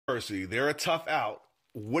University. They're a tough out.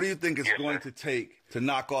 What do you think it's going to take to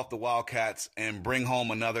knock off the Wildcats and bring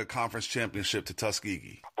home another conference championship to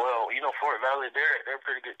Tuskegee? Well, Fort Valley, they're a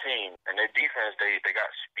pretty good team, and their defense, they got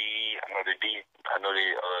speed. I know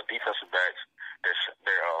their defensive backs,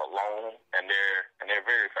 they're long and they're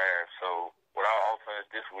very fast. So with our offense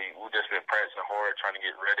this week, we've just been practicing hard, trying to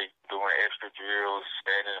get ready, doing extra drills,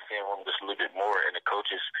 standing in the film room just a little bit more, and the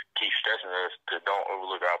coaches keep stressing us to don't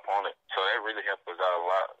overlook our opponent. So that really helped us out a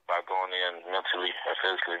lot by going in mentally and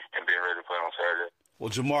physically and being ready to play on Saturday. Well,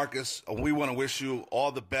 Jamarcus, we want to wish you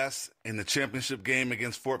all the best in the championship game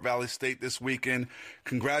against Fort Valley State this weekend.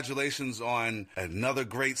 Congratulations on another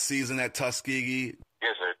great season at Tuskegee.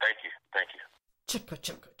 Yes, sir. Thank you.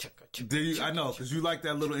 I know, because you like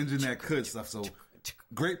that little engine that could stuff. So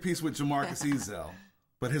great piece with Jamarcus Ezel.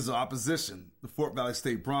 But his opposition, the Fort Valley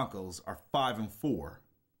State Broncos, are 5-4.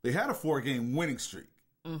 They had a 4-game winning streak.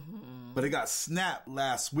 Mm-hmm. But it got snapped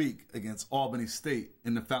last week against Albany State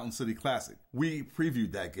in the Fountain City Classic. We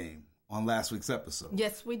previewed that game on last week's episode.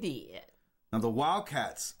 Yes, we did. Now, the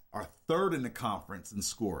Wildcats are third in the conference in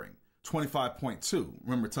scoring, 25.2.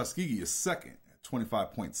 Remember, Tuskegee is second at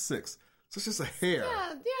 25.6. So it's just a hair.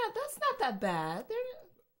 Yeah, that's not that bad.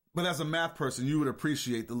 But as a math person, you would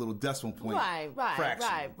appreciate the little decimal point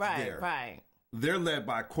fraction there. Right. They're led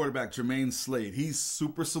by quarterback Jermaine Slade. He's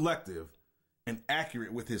super selective and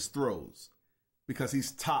accurate with his throws because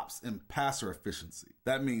he's tops in passer efficiency.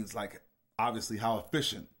 That means, obviously how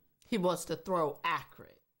efficient. He wants to throw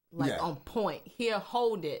accurate, on point. He'll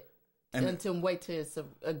hold it until wait till it's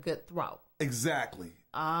a good throw. Exactly.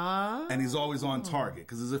 And he's always on target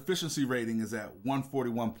because his efficiency rating is at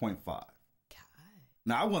 141.5.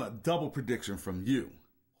 Now, I want a double prediction from you.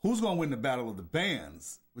 Who's going to win the Battle of the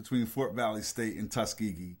Bands between Fort Valley State and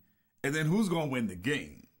Tuskegee? And then who's going to win the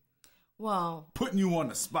game? Well, putting you on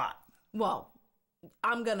the spot. Well,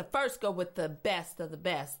 I'm going to first go with the best of the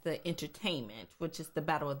best, the entertainment, which is the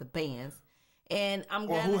Battle of the Bands. And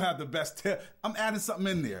who have the best I'm adding something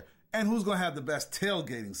in there. And who's going to have the best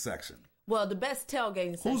tailgating section? Well, the best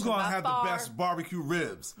tailgating section. Who's going to have the best barbecue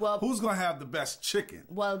ribs? Well, who's going to have the best chicken?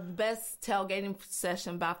 Well, the best tailgating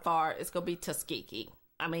session by far is going to be Tuskegee.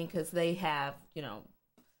 I mean, because they have,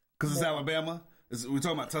 Because it's Alabama? We're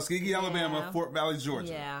talking about Tuskegee, Alabama, Fort Valley,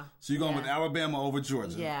 Georgia. Yeah. So you're going with Alabama over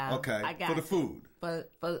Georgia. Yeah. Okay. I got for the food. For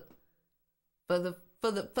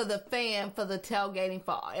the fan, for the tailgating,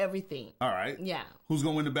 for everything. All right. Yeah. Who's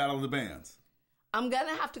going to win the Battle of the Bands? I'm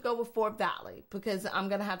gonna have to go with Fort Valley because I'm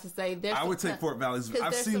gonna have to say there's. I would take Fort Valley's.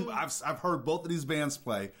 I've heard both of these bands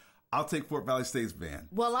play. I'll take Fort Valley State's band.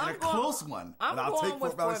 Well, I'm going, close one. I'll take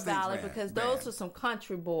Fort Valley because those are some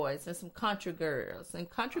country boys and some country girls, and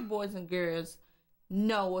country boys and girls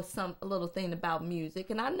know a little thing about music.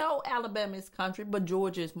 And I know Alabama is country, but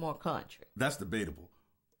Georgia is more country. That's debatable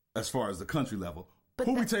as far as the country level. But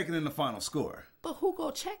who we taking in the final score? But who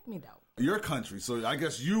go check me though? Your country. So I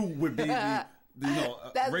guess you would be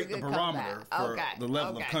rate the barometer for the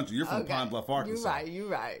level of country. You're from Pine Bluff, Arkansas. You're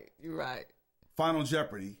right. Final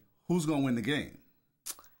Jeopardy. Who's going to win the game?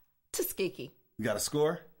 Tuskegee. You got a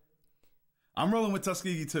score? I'm rolling with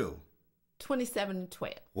Tuskegee too.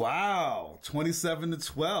 27-12. Wow,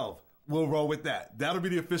 27-12. We'll roll with that. That'll be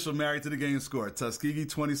the official Married to the Game score. Tuskegee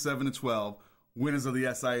 27-12, winners of the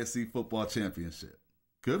SIAC football championship.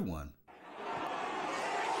 Good one.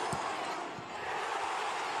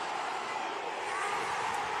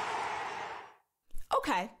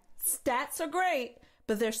 Okay, stats are great,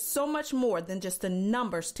 but there's so much more than just the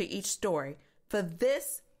numbers to each story. For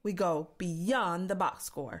this, we go beyond the box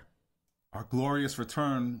score. Our glorious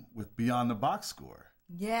return with Beyond the Box Score.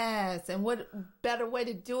 Yes, and what better way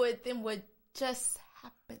to do it than what just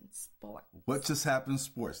happened sports. What just happened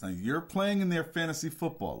sports. Now, you're playing in their fantasy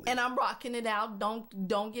football league. And I'm rocking it out.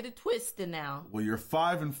 Don't get it twisted now. Well, you're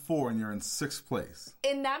 5-4 and you're in 6th place.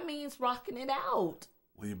 And that means rocking it out.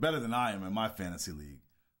 Well, you're better than I am in my fantasy league.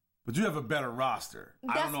 But you have a better roster.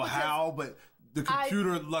 I don't know how, but the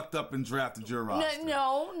computer lucked up and drafted your roster.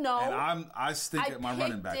 No. And I stink at my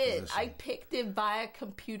running back position. I picked it via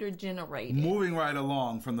computer generated. Moving right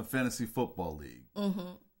along from the Fantasy Football League.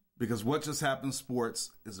 Mm-hmm. Because What Just Happened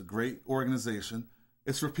Sports is a great organization.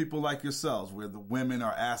 It's for people like yourselves where the women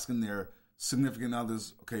are asking their significant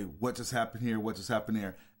others, okay, what just happened here, what just happened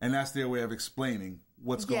there? And that's their way of explaining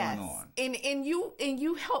what's going on. And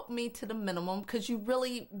you helped me to the minimum because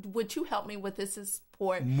what you helped me with is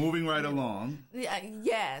support. Moving right along.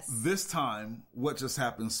 Yes. This time, What Just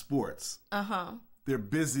Happened Sports. Uh-huh. They're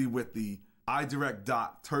busy with the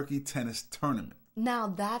iDirectDoc Turkey Tennis Tournament. Now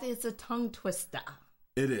that is a tongue twister.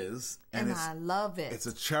 It is. And I love it. It's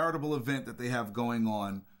a charitable event that they have going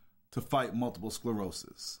on to fight multiple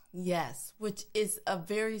sclerosis. Yes, which is a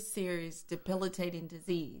very serious, debilitating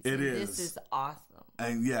disease. It is. This is awesome.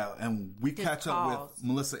 And we catch up with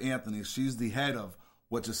Melissa Anthony. She's the head of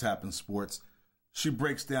What Just Happened Sports. She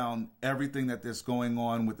breaks down everything that there's going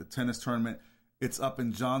on with the tennis tournament. It's up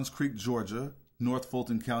in Johns Creek, Georgia, North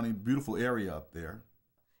Fulton County. Beautiful area up there.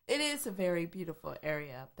 It is a very beautiful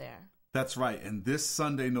area up there. That's right. And this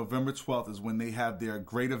Sunday, November 12th, is when they have their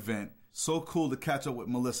great event. So cool to catch up with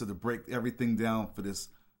Melissa to break everything down for this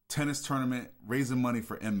tennis tournament, raising money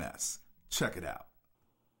for MS. Check it out.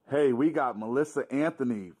 Hey, we got Melissa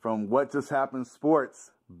Anthony from What Just Happened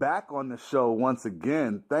Sports back on the show once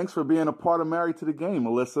again. Thanks for being a part of Married to the Game,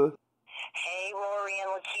 Melissa. Hey, Rory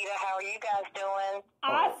and Lakita, how are you guys doing?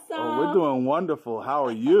 Awesome. Oh, we're doing wonderful. How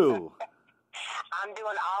are you? I'm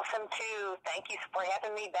doing awesome, too. Thank you for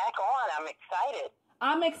having me back on. I'm excited.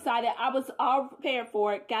 I'm excited. I was all prepared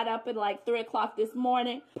for it. Got up at like 3 o'clock this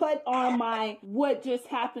morning. Put on my What Just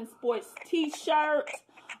Happened Sports t-shirt.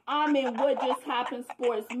 I'm in What Just Happened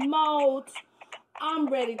Sports mode. I'm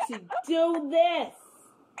ready to do this.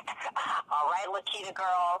 All right, Lakita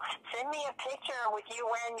girl. Send me a picture with you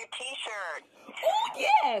wearing your t-shirt. Oh,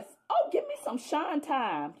 yes. Oh, give me some shine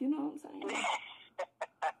time. You know what I'm saying?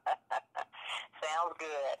 Sounds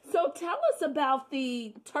good. So tell us about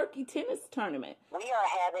the Turkey Tennis Tournament. We are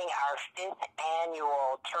having our 5th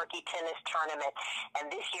annual Turkey Tennis Tournament, and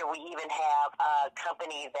this year we even have a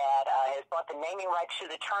company that has bought the naming rights to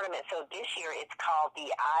the tournament. So this year it's called the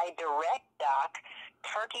iDirectDoc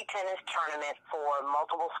Turkey Tennis Tournament for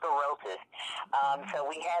multiple sclerosis. So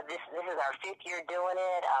we have this is our 5th year doing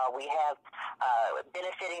it. We have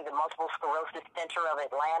benefiting the Multiple Sclerosis Center of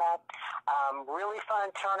Atlanta. Really fun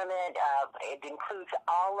tournament. It includes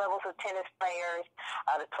all levels of tennis players.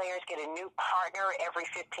 The players get a new partner every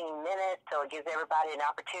 15 minutes, so it gives everybody an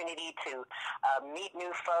opportunity to meet new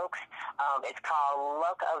folks. It's called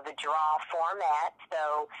Luck of the Draw format.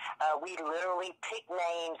 So we literally pick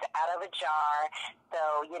names out of a jar.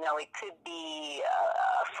 So, you know, it could be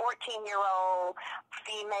a 14-year-old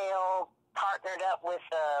female partnered up with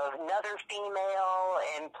another female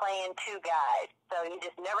and playing 2 guys. So you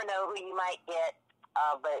just never know who you might get,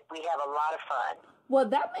 but we have a lot of fun. Well,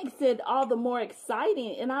 that makes it all the more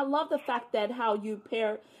exciting. And I love the fact that how you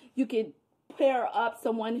could pair up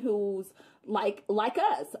someone who's like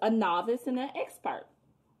us, a novice and an expert.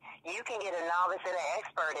 You can get a novice and an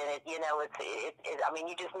expert in it. You know, I mean,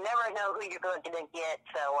 you just never know who you're going to get.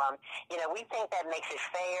 So, you know, we think that makes it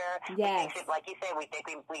fair. Yes. We think like you said, we think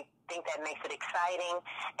that makes it exciting.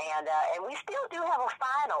 And we still do have a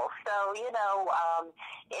final. So, you know,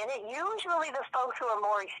 and it usually the folks who are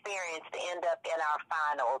more experienced end up in our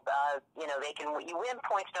finals. You know, you win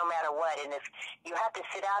points no matter what. And if you have to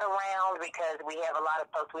sit out around because we have a lot of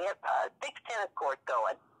folks, we have 6 tennis courts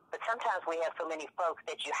going. But sometimes we have so many folks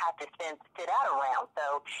that you have to sit out around.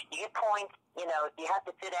 So you get points, you know, you have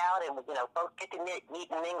to sit out and, you know, folks get to meet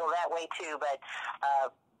and mingle that way too. But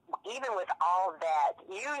even with all that,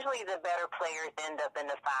 usually the better players end up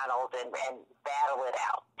in the finals and battle it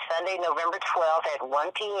out. Sunday, November 12th at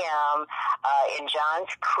 1 p.m. In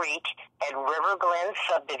Johns Creek at River Glen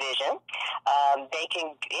Subdivision.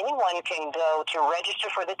 Anyone can go to register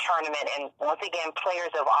for the tournament, and once again, players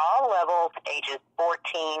of all levels, ages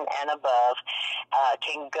 14 and above,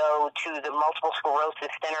 can go to the Multiple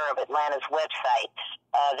Sclerosis Center of Atlanta's website.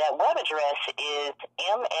 That web address is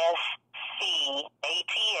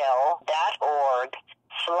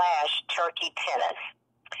mscatl.org/turkeytennis.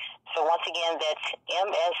 So once again, that's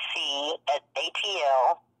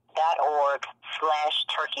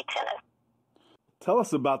mscatl.org/turkeytennis. Tell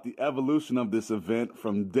us about the evolution of this event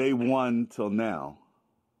from day one till now.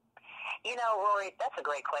 You know, Rory, that's a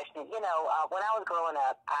great question. You know, when I was growing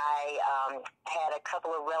up, I had a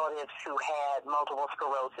couple of relatives who had multiple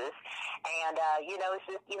sclerosis. And, you know, it's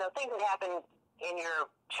just, you know, things that happen in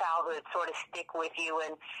your childhood sort of stick with you.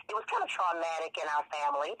 And it was kind of traumatic in our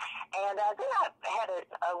family. And then I had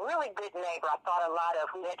a really good neighbor I thought a lot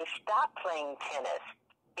of who had to stop playing tennis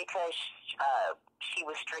because she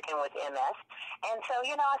was stricken with MS. And so,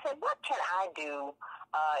 you know, I said, what can I do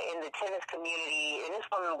in the tennis community? And this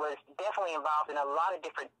woman was definitely involved in a lot of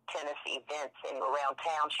different tennis events around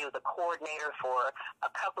town. She was a coordinator for a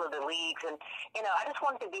couple of the leagues. And, you know, I just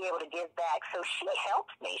wanted to be able to give back. So she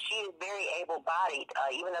helps me. She is very able-bodied.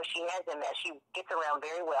 Even though she has MS, she gets around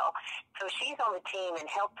very well. So she's on the team and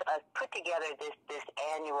helped us put together this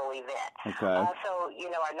annual event. Okay. So, you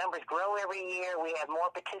know, our numbers grow every year. We have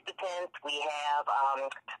more participants. We have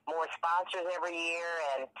more sponsors every year.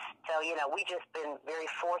 And so, you know, we've just been very very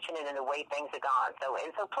fortunate in the way things have gone. So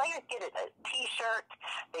players get a T-shirt,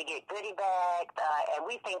 they get goodie bags, and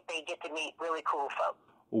we think they get to meet really cool folks.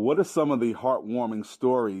 What are some of the heartwarming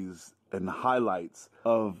stories and highlights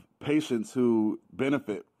of patients who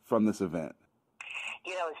benefit from this event?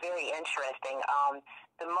 You know, it's very interesting.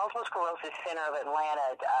 The Multiple Sclerosis Center of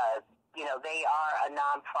Atlanta, they are a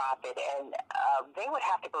nonprofit, and they would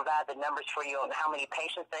have to provide the numbers for you on how many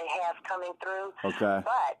patients they have coming through. Okay.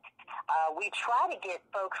 But we try to get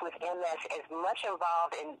folks with MS as much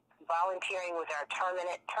involved in volunteering with our tournament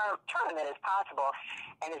as possible.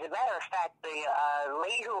 And as a matter of fact, the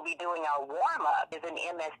lady who will be doing our warm-up is an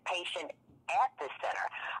MS patient at the center.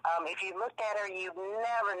 If you looked at her, you'd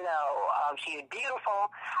never know. She's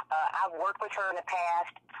beautiful. I've worked with her in the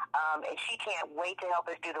past, and she can't wait to help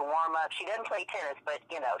us do the warm-up. She doesn't play tennis, but,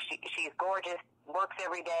 she's gorgeous, works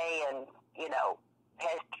every day, and,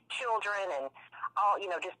 has children and all,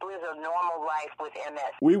 just lives a normal life with MS.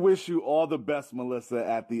 We wish you all the best, Melissa,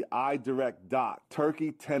 at the iDirectDoc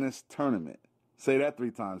Turkey Tennis Tournament. Say that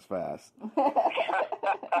 3 times fast.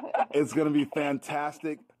 It's going to be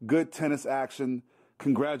fantastic. Good tennis action.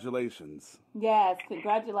 Congratulations. Yes,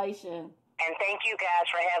 congratulations. And thank you guys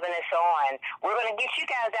for having us on. We're going to get you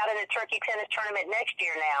guys out in the Turkey Tennis Tournament next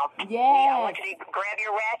year now. Yes. I want you to grab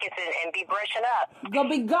your rackets and be brushing up. You'll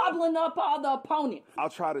be gobbling up all the opponents. I'll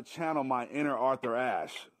try to channel my inner Arthur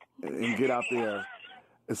Ashe and get out there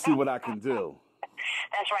and see what I can do.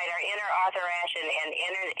 That's right, our inner Arthur Ashe and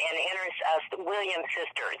inner Williams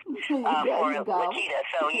sisters for Lakita.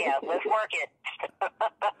 So, yeah, let's work it.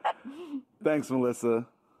 Thanks, Melissa.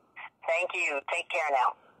 Thank you. Take care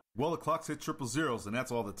now. Well, the clock's hit 000, and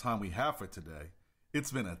that's all the time we have for today.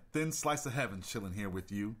 It's been a thin slice of heaven chilling here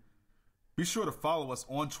with you. Be sure to follow us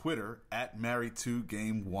on Twitter at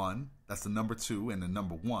Married2Game1. That's the number 2 and the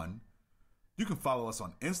number 1. You can follow us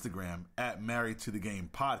on Instagram at Married to the Game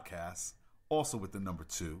Podcast, also with the number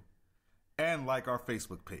 2. And like our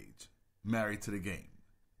Facebook page, Married to the Game.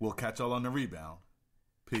 We'll catch y'all on the rebound.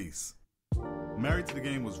 Peace. Married to the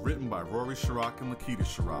Game was written by Rory Sharrock and Lakita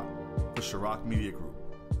Sharrock for Sharrock Media Group.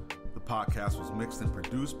 The podcast was mixed and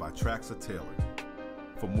produced by Traxa Taylor.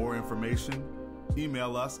 For more information,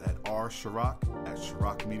 email us at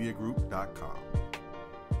rsharrock@sharrockmediagroup.com.